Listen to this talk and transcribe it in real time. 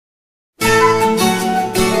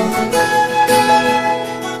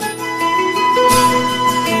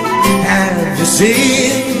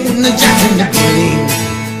seen Jack in the Green,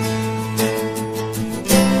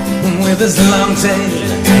 with his long tail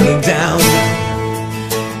hanging down.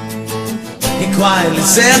 He quietly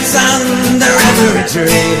sits under every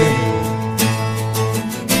tree,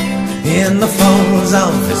 in the folds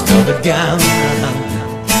of his velvet gown.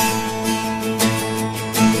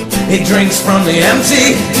 He drinks from the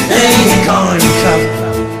empty acorn cup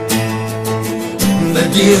that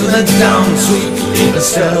give the dawn sweetly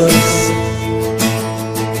bestows,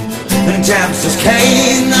 and taps his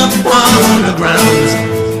cane upon the ground,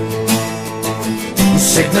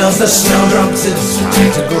 signals the snowdrops it's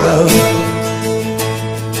time to grow.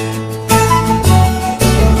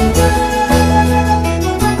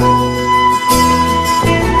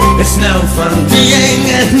 It's no fun being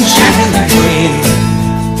Jack in the Green,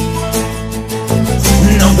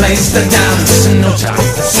 no place to dance, no time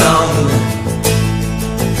for song.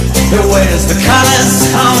 He wears the colors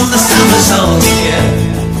of the summer song, yeah,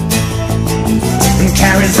 and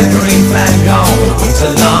carries the green flag all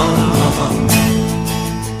along.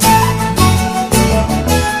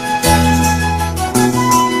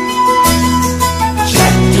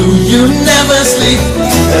 Jack, do you never sleep?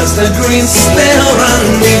 Does the green still run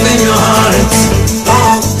deep in your heart?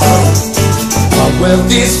 Or will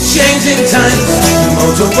these changing times,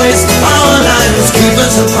 motorways, our lives keep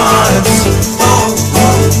us apart?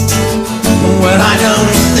 Well, I don't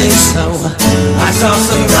think so. I saw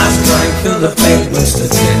some grass growing through the pavements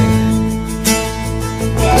today.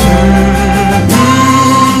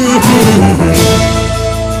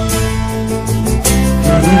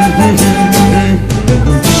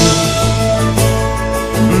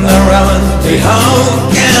 The Rowan, the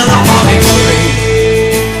Oak, and the Holly Tree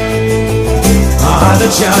are the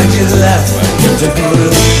charges left to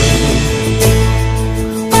glue.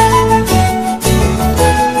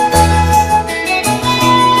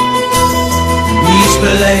 Each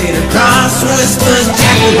blade across whispers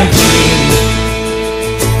Jack in the Green.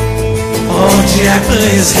 Oh, Jack,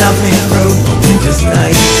 please help me through the winter's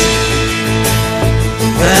night.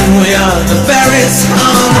 And we are the berries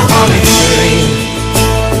on the holly tree,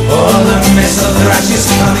 or the mist